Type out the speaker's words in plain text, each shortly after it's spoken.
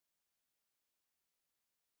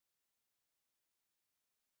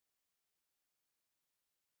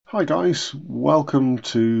Hi guys, welcome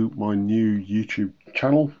to my new YouTube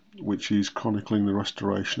channel, which is chronicling the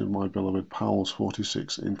restoration of my beloved Powell's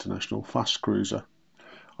 46 International Fast Cruiser.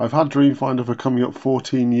 I've had Dreamfinder for coming up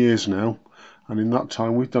 14 years now, and in that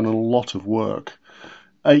time we've done a lot of work.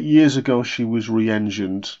 8 years ago she was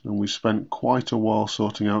re-engined, and we spent quite a while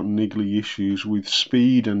sorting out niggly issues with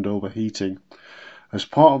speed and overheating. As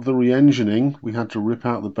part of the re-engineering, we had to rip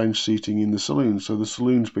out the bench seating in the saloon, so the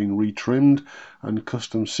saloon's been retrimmed and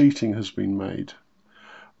custom seating has been made.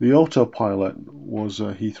 The autopilot was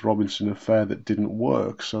a Heath Robinson affair that didn't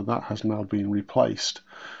work, so that has now been replaced.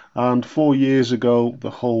 And 4 years ago, the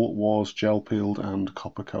hull was gel peeled and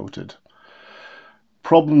copper coated.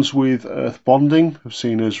 Problems with earth bonding have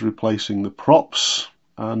seen us replacing the props.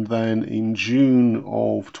 And then in June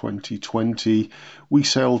of 2020 we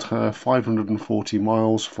sailed her 540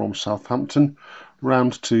 miles from Southampton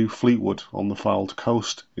round to Fleetwood on the Fylde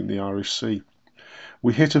coast in the Irish Sea.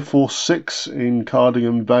 We hit a force 6 in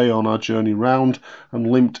Cardigan Bay on our journey round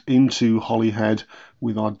and limped into Holyhead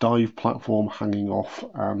with our dive platform hanging off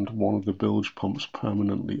and one of the bilge pumps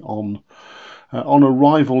permanently on. On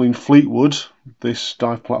arrival in Fleetwood, this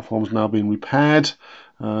dive platform has now been repaired,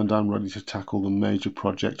 and I'm ready to tackle the major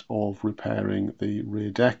project of repairing the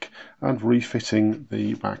rear deck and refitting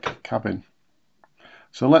the back cabin.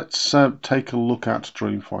 So let's take a look at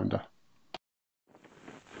Dreamfinder.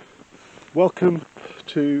 Welcome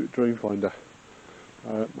to Dreamfinder,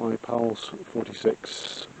 my Powell's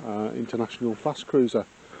 46 International Fast Cruiser.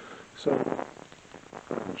 So,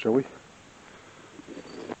 shall we?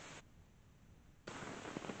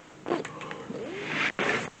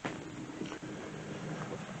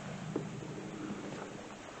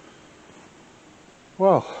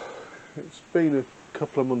 Well, it's been a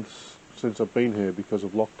couple of months since I've been here because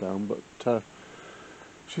of lockdown, but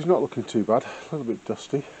she's not looking too bad. A little bit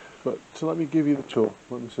dusty, but so let me give you the tour.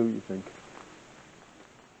 Let me see what you think.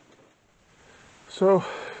 So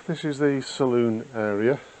this is the saloon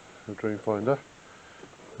area of Dreamfinder.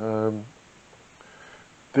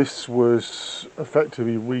 This was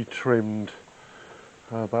effectively retrimmed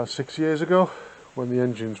about 6 years ago when the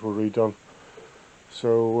engines were redone.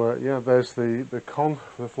 So yeah, there's the con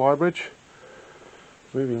for the flybridge.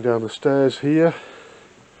 Moving down the stairs here,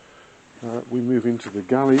 we move into the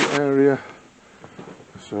galley area.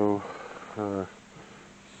 So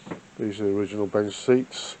these are the original bench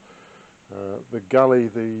seats. The galley,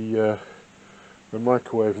 the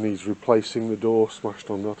microwave needs replacing. The door smashed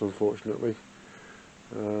on that, unfortunately,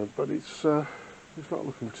 but it's not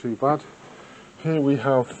looking too bad. Here we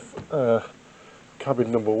have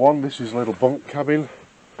cabin number 1. This is a little bunk cabin.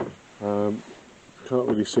 Can't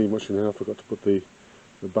really see much in here. I forgot to put the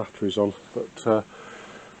batteries on, but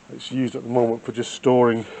it's used at the moment for just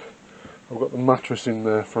storing. I've got the mattress in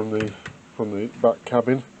there from the back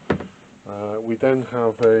cabin. We then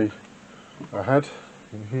have a head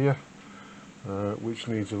in here, which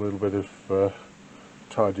needs a little bit of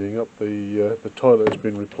tidying up. The toilet has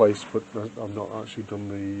been replaced, but I've not actually done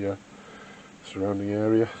the surrounding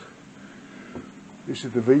area. This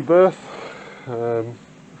is the V-berth.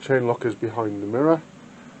 Chain lockers behind the mirror.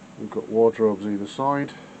 We've got wardrobes either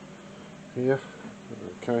side here.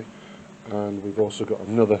 Okay, and we've also got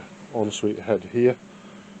another ensuite head here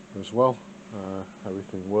as well.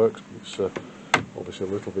 Everything works, but it's obviously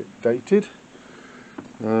a little bit dated.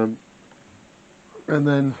 And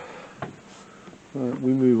then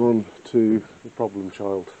we move on to the problem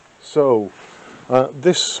child. So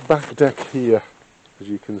this back deck here, as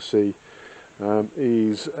you can see,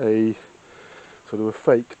 is a sort of a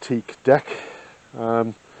fake teak deck.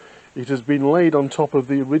 It has been laid on top of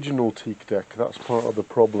the original teak deck. That's part of the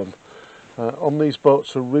problem. On these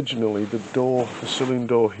boats originally, the saloon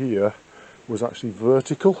door here was actually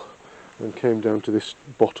vertical and came down to this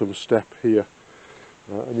bottom step here,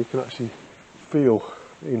 and you can actually feel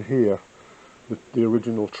in here the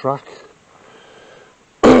original track.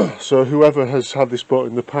 So whoever has had this boat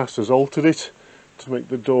in the past has altered it to make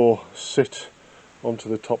the door sit onto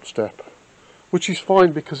the top step, which is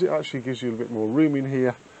fine because it actually gives you a bit more room in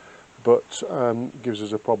here, but gives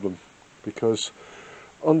us a problem because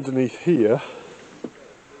underneath here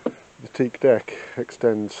the teak deck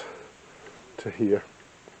extends to here.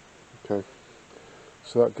 Okay,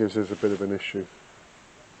 so that gives us a bit of an issue.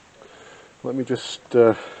 Let me just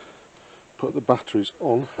put the batteries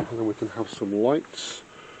on and then we can have some lights.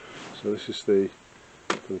 So this is the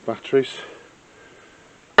batteries.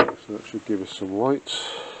 So that should give us some lights.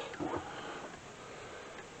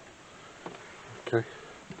 Okay,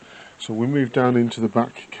 so we move down into the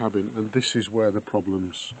back cabin, and this is where the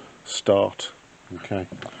problems start. Okay,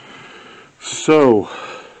 so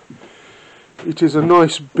It is a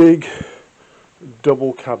nice big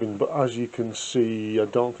double cabin, but as you can see, I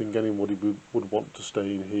don't think anybody would want to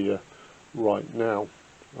stay in here right now.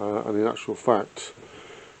 And in actual fact,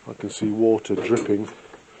 I can see water dripping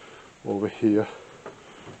over here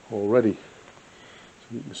already.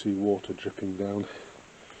 So you can see water dripping down.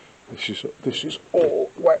 This is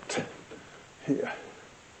all wet here.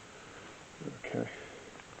 Okay.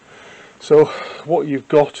 So what you've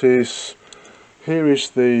got is, here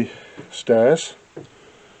is the stairs,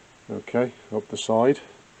 okay, up the side,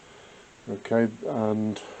 okay,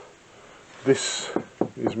 and this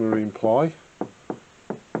is marine ply.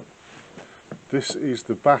 This is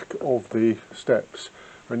the back of the steps,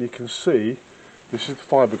 and you can see this is the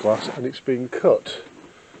fiberglass and it's being cut.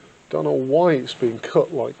 Don't know why it's being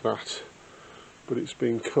cut like that, but it's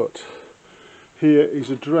being cut. Here is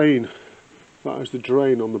a drain. That is the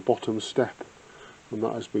drain on the bottom step, and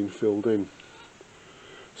that has been filled in.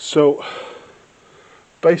 So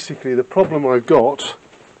basically the problem I've got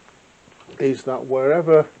is that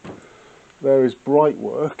wherever there is bright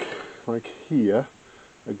work, like here,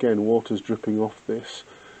 again water's dripping off this,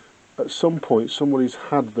 at some point somebody's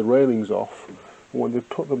had the railings off, and when they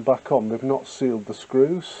put them back on they've not sealed the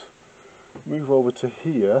screws. Move over to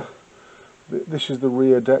here, this is the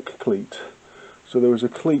rear deck cleat. So there is a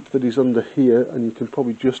cleat that is under here, and you can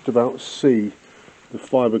probably just about see the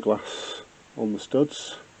fiberglass on the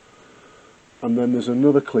studs. And then there's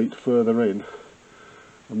another cleat further in,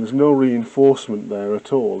 and there's no reinforcement there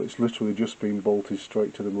at all. It's literally just been bolted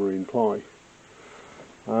straight to the marine ply.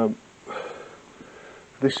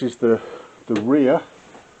 This is the rear,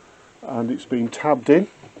 and it's been tabbed in.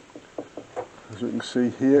 As you can see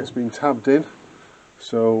here, it's been tabbed in.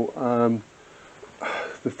 So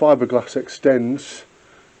the fiberglass extends,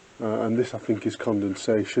 and this I think is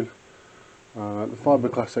condensation. The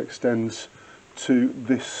fiberglass extends to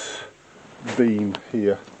this beam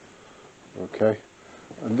here, okay,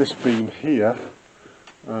 and this beam here,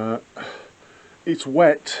 it's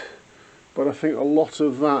wet, but I think a lot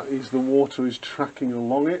of that is the water is tracking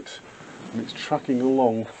along it, and it's tracking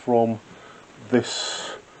along from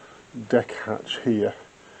this deck hatch here,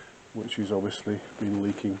 which has obviously been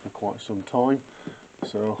leaking for quite some time.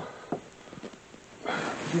 So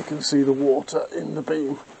you can see the water in the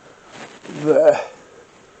beam there,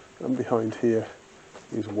 and behind here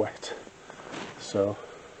is wet. So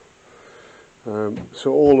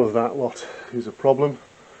all of that lot is a problem.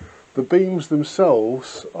 The beams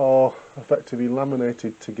themselves are effectively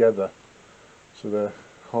laminated together, so they're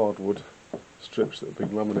hardwood strips that have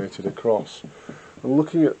been laminated across. And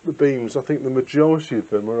looking at the beams, I think the majority of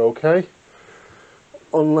them are okay,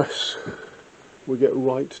 unless we get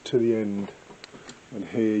right to the end, and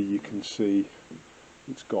here you can see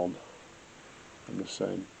it's gone, and the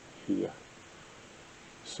same here.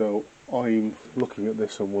 So I'm looking at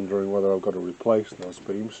this and wondering whether I've got to replace those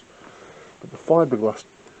beams, but the fiberglass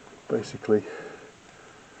basically,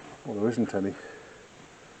 well, there isn't any,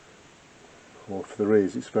 or if there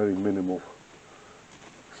is, it's very minimal.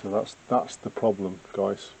 So that's the problem,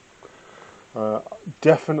 guys.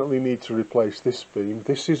 Definitely need to replace this beam.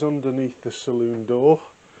 This is underneath the saloon door,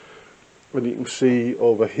 and you can see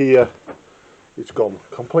over here it's gone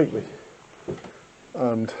completely,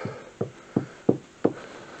 and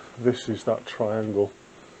this is that triangle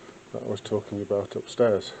that I was talking about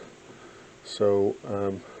upstairs. So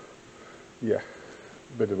yeah,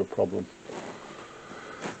 a bit of a problem.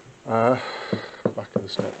 Back of the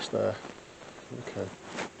steps there. Okay.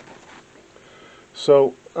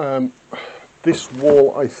 So this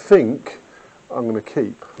wall, I think I'm going to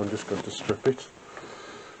keep. I'm just going to strip it.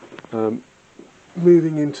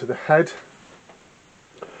 Moving into the head,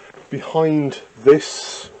 behind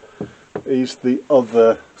this is the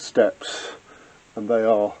other steps, and they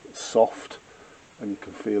are soft, and you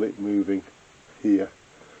can feel it moving here.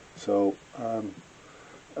 So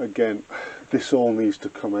again, this all needs to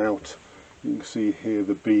come out. You can see here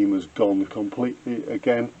the beam has gone completely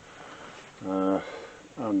again,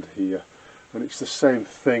 and here, and it's the same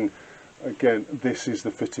thing again. This is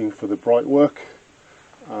the fitting for the bright work,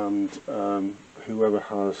 and whoever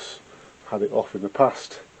has had it off in the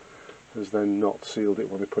past has then not sealed it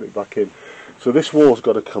when they put it back in. So this wall's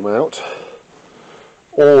got to come out,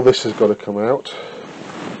 all this has got to come out,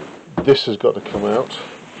 this has got to come out,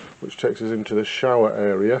 which takes us into the shower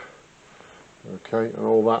area, okay, and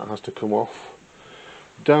all that has to come off.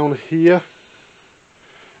 Down here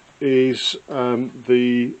is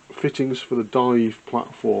the fittings for the dive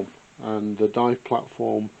platform, and the dive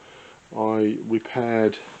platform I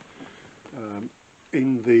repaired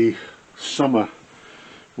in the summer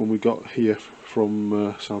when we got here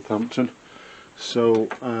from Southampton. So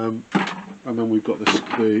and then we've got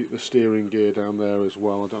the steering gear down there as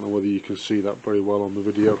well. I don't know whether you can see that very well on the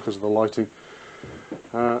video because of the lighting.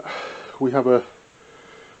 We have a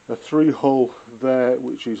 3-hull there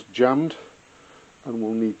which is jammed and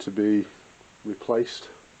will need to be replaced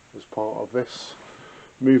as part of this.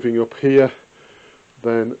 Moving up here,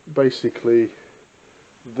 then basically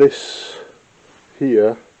this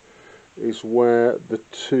here is where the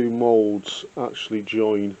 2 moulds actually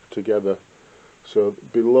join together. So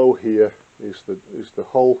below here is the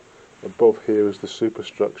hull, above here is the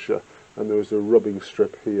superstructure, and there is a rubbing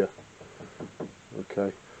strip here.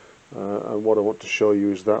 Okay, and what I want to show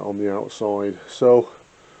you is that on the outside. So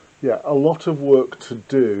yeah, a lot of work to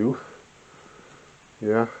do.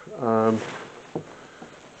 Yeah,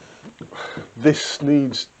 this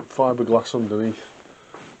needs fiberglass underneath,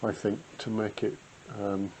 I think, to make it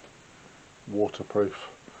waterproof.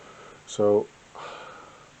 So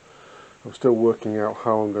I'm still working out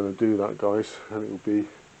how I'm going to do that, guys, and it will be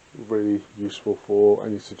really useful for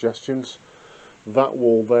any suggestions. That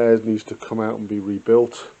wall there needs to come out and be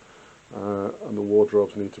rebuilt, and the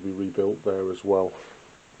wardrobes need to be rebuilt there as well.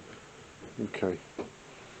 Okay.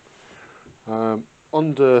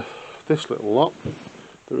 Under this little lot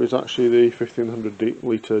there is actually the 1500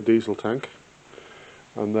 litre diesel tank,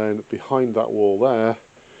 and then behind that wall there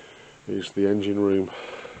is the engine room,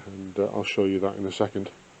 and I'll show you that in a second.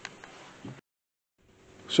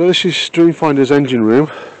 So this is Dreamfinder's engine room,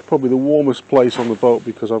 probably the warmest place on the boat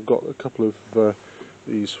because I've got a couple of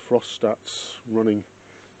these frost stats running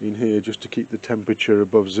in here just to keep the temperature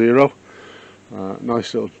above 0.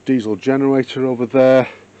 Nice little diesel generator over there.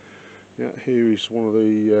 Yeah, here is one of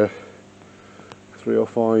the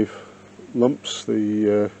 305 lumps,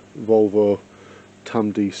 the Volvo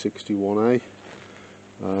TAM D61A.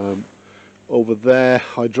 Over there,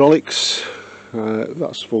 hydraulics,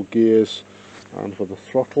 that's for gears and for the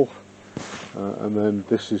throttle, and then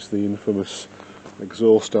this is the infamous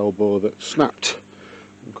exhaust elbow that snapped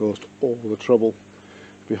and caused all the trouble.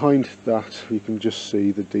 Behind that you can just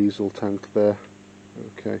see the diesel tank there.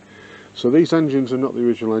 Okay, so these engines are not the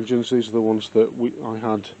original engines, these are the ones that I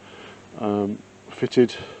had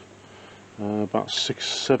fitted about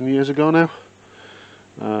 6-7 years ago now,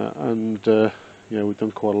 and yeah, we've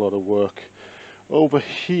done quite a lot of work. Over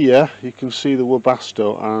here you can see the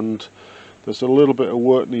Webasto, and there's a little bit of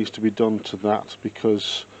work needs to be done to that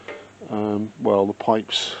because well, the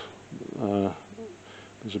pipes,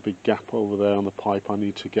 there's a big gap over there on the pipe. I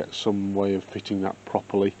need to get some way of fitting that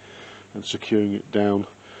properly and securing it down.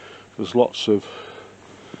 There's lots of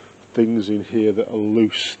things in here that are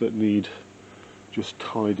loose that need just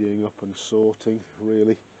tidying up and sorting,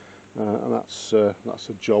 really, and that's a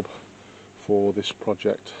job for this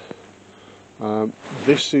project.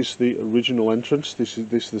 This is the original entrance. This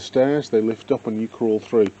is the stairs. They lift up and you crawl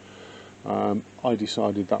through. I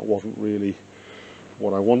decided that wasn't really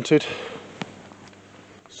what I wanted,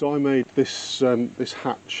 so I made this this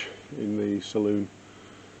hatch in the saloon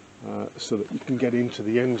so that you can get into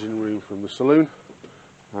the engine room from the saloon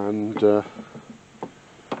and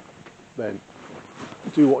then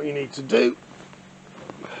do what you need to do,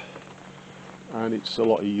 and it's a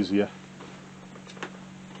lot easier.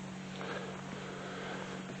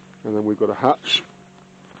 And then we've got a hatch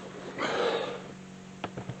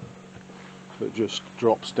that just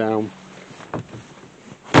drops down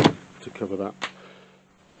to cover that.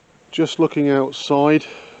 Just looking outside,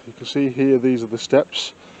 you can see here these are the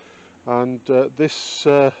steps, and this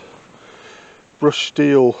brushed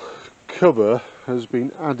steel cover has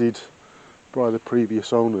been added by the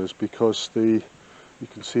previous owners because you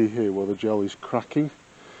can see here where the gel is cracking,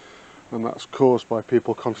 and that's caused by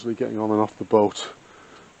people constantly getting on and off the boat,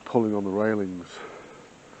 pulling on the railings.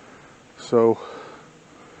 So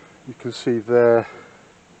you can see there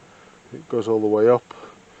it goes all the way up.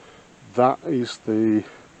 That is the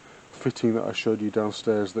fitting that I showed you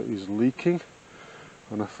downstairs that is leaking,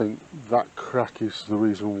 and I think that crack is the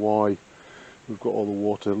reason why we've got all the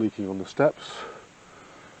water leaking on the steps.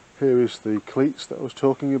 Here is the cleats that I was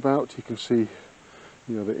talking about. You can see,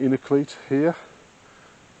 you know, the inner cleat here.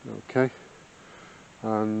 Okay,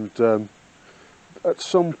 and at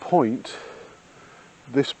some point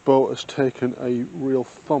this boat has taken a real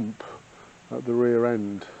thump at the rear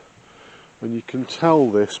end, and you can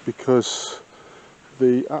tell this because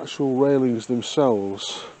the actual railings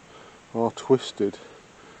themselves are twisted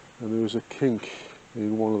and there is a kink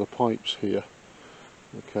in one of the pipes here.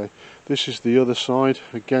 Okay, this is the other side,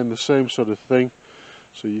 again the same sort of thing.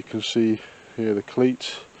 So you can see here the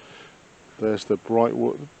cleat, there's the bright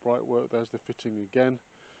work, there's the fitting again,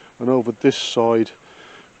 and over this side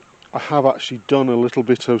I have actually done a little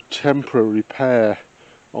bit of temporary repair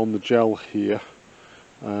on the gel here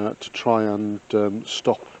to try and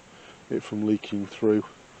stop it from leaking through.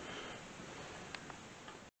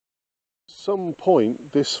 At some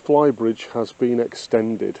point this flybridge has been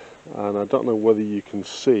extended, and I don't know whether you can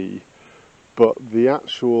see, but the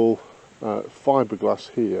actual fiberglass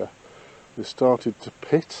here has started to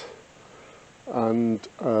pit, and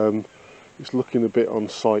it's looking a bit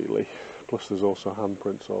unsightly. Plus there's also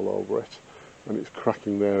handprints all over it, and it's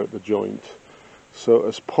cracking there at the joint. So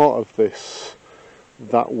as part of this,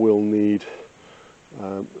 that will need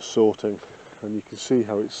sorting, and you can see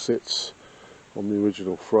how it sits on the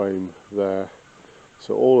original frame there.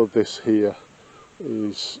 So all of this here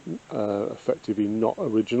is effectively not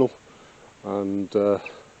original, and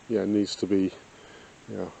yeah, needs to be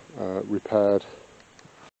repaired.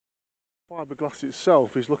 Fiberglass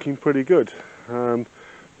itself is looking pretty good.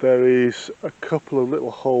 There is a couple of little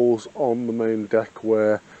holes on the main deck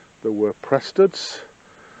where there were press studs.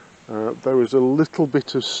 There is a little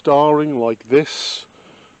bit of starring like this,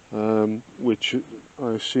 which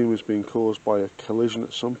I assume has been caused by a collision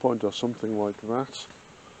at some point or something like that.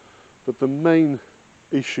 But the main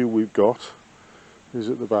issue we've got is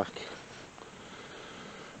at the back.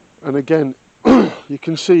 And again, you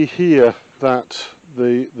can see here that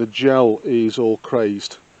the gel is all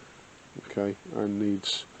crazed, okay, and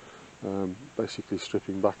needs basically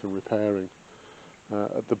stripping back and repairing.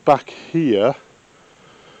 At the back here,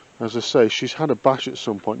 as I say, she's had a bash at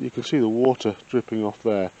some point. You can see the water dripping off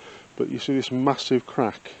there, but you see this massive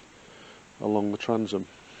crack along the transom.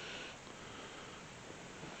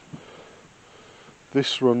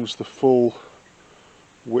 This runs the full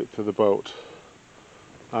width of the boat,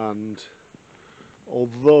 and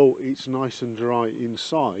although it's nice and dry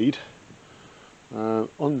inside,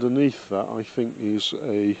 underneath that I think is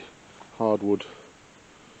a hardwood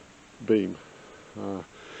beam,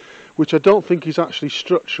 which I don't think is actually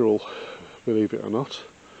structural, believe it or not,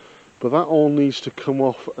 but that all needs to come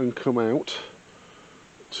off and come out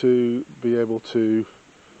to be able to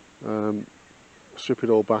strip it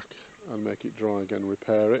all back and make it dry again,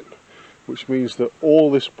 repair it, which means that all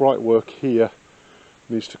this bright work here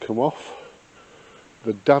needs to come off.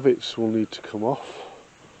 The davits will need to come off.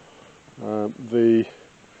 The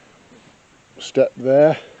step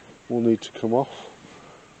there will need to come off,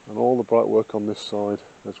 and all the bright work on this side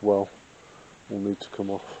as well will need to come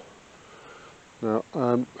off. Now,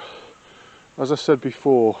 as I said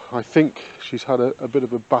before, I think she's had a bit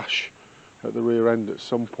of a bash at the rear end at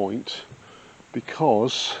some point,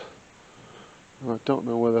 because I don't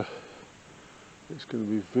know whether it's going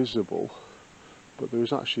to be visible, but there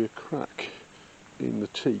is actually a crack in the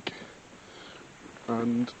teak,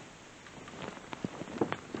 and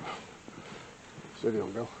steady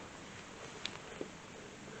on, girl.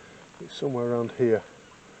 It's somewhere around here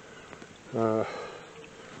in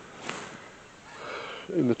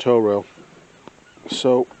the tow rail,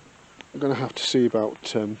 so I'm going to have to see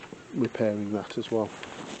about repairing that as well.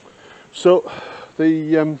 So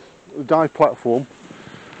the dive platform,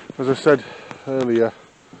 as I said earlier,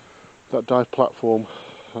 that dive platform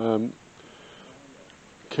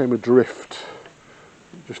came adrift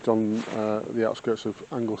just on the outskirts of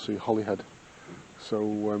Anglesey, Holyhead.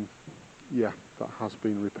 So yeah, that has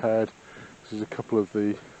been repaired. This is a couple of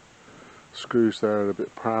the screws there are a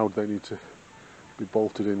bit proud, they need to be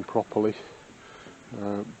bolted in properly,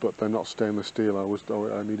 but they're not stainless steel.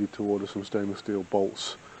 I needed to order some stainless steel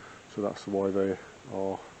bolts, so that's why they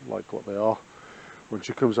are like what they are. When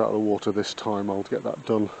she comes out of the water this time, I'll get that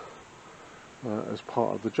done as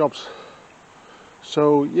part of the jobs.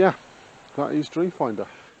 So yeah, that is Dreamfinder.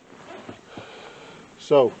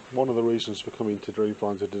 So one of the reasons for coming to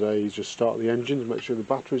Dreamfinder today is just start the engines, make sure the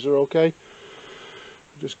batteries are okay,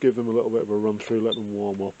 just give them a little bit of a run through, let them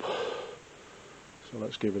warm up. So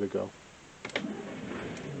let's give it a go.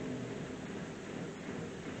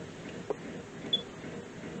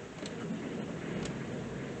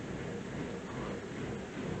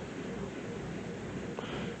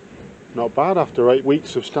 Not bad after 8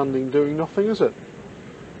 weeks of standing doing nothing, is it?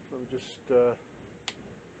 Let me just put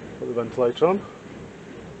the ventilator on,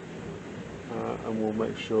 and we'll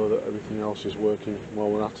make sure that everything else is working while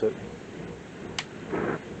we're at it.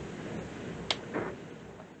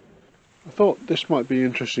 I thought this might be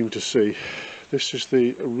interesting to see. This is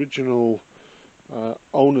the original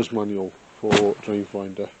owner's manual for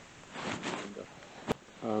Dreamfinder,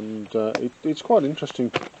 and it's quite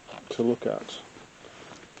interesting to look at.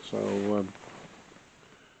 So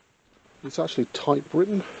it's actually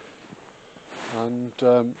typewritten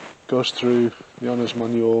and goes through the owner's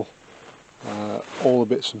manual all the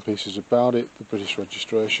bits and pieces about it, the British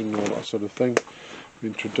registration, all that sort of thing,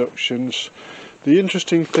 introductions. The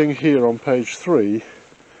interesting thing here on page 3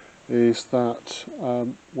 is that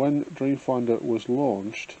when Dreamfinder was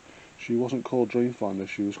launched, she wasn't called Dreamfinder,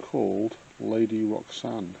 she was called Lady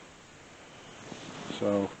Roxanne.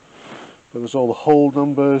 So, but there's all the hull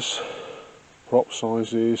numbers, prop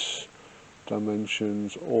sizes,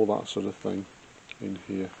 dimensions, all that sort of thing in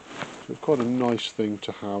here. So it's quite a nice thing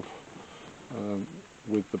to have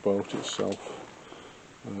with the boat itself.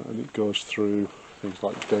 And it goes through things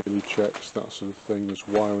like daily checks, that sort of thing. There's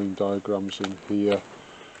wiring diagrams in here.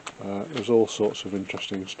 There's all sorts of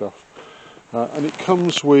interesting stuff. And it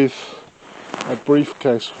comes with a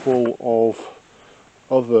briefcase full of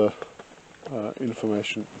other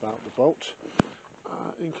information about the boat,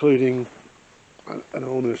 including an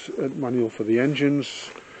owner's manual for the engines,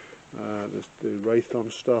 there's the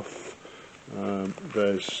Raytheon stuff,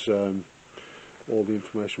 there's all the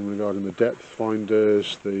information regarding the depth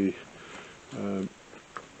finders, the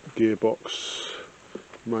gearbox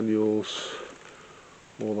manuals,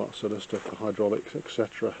 all that sort of stuff, the hydraulics,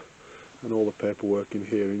 etc., and all the paperwork in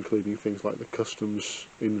here, including things like the customs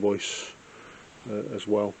invoice as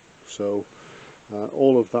well. So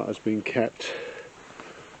all of that has been kept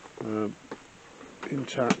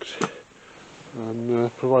intact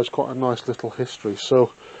and provides quite a nice little history.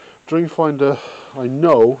 So Dreamfinder, I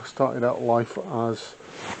know, started out life as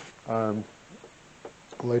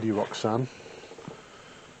Lady Roxanne,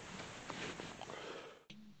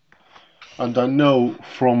 and I know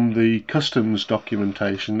from the customs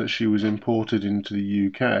documentation that she was imported into the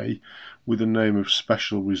UK with the name of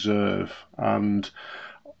Special Reserve, and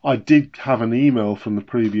I did have an email from the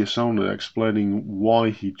previous owner explaining why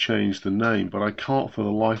he changed the name, but I can't for the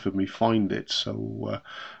life of me find it. So,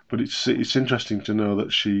 but it's interesting to know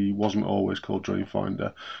that she wasn't always called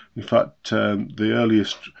Dreamfinder. In fact, the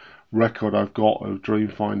earliest record I've got of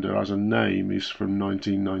Dreamfinder as a name is from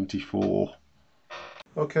 1994.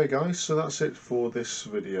 Okay guys, so that's it for this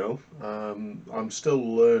video. I'm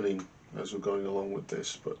still learning as we're going along with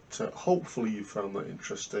this, but hopefully you found that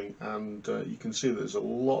interesting, and you can see there's a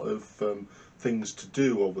lot of things to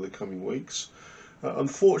do over the coming weeks.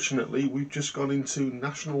 Unfortunately, we've just gone into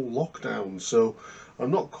national lockdown, so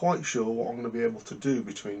I'm not quite sure what I'm going to be able to do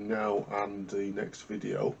between now and the next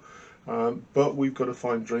video, but we've got to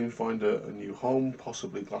find Dreamfinder a new home,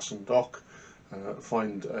 possibly glass and dock,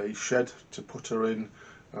 find a shed to put her in,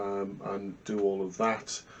 and do all of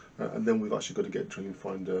that, and then we've actually got to get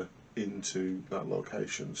Dreamfinder into that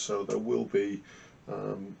location. So there will be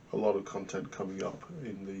a lot of content coming up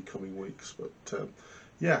in the coming weeks, but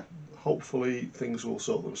yeah, hopefully things will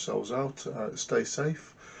sort themselves out. Stay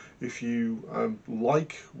safe. If you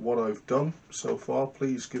like what I've done so far,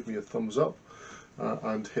 please give me a thumbs up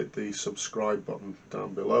and hit the subscribe button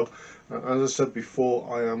down below. As I said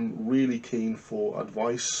before, I am really keen for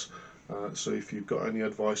advice, so if you've got any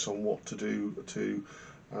advice on what to do to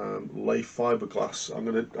lay fiberglass, I'm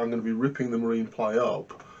going to be ripping the marine ply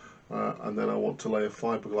up, and then I want to lay a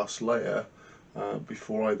fiberglass layer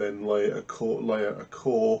before I then lay a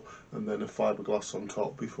core and then a fiberglass on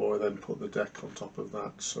top before I then put the deck on top of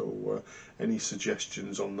that. So any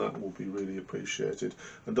suggestions on that will be really appreciated.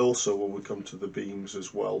 And also when we come to the beams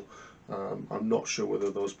as well, I'm not sure whether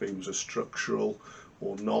those beams are structural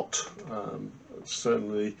or not.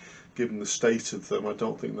 Certainly given the state of them, I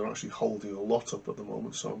don't think they're actually holding a lot up at the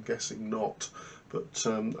moment, so I'm guessing not. But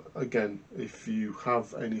again, if you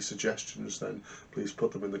have any suggestions, then please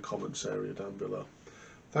put them in the comments area down below.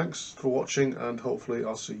 Thanks for watching, and hopefully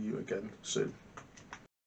I'll see you again soon.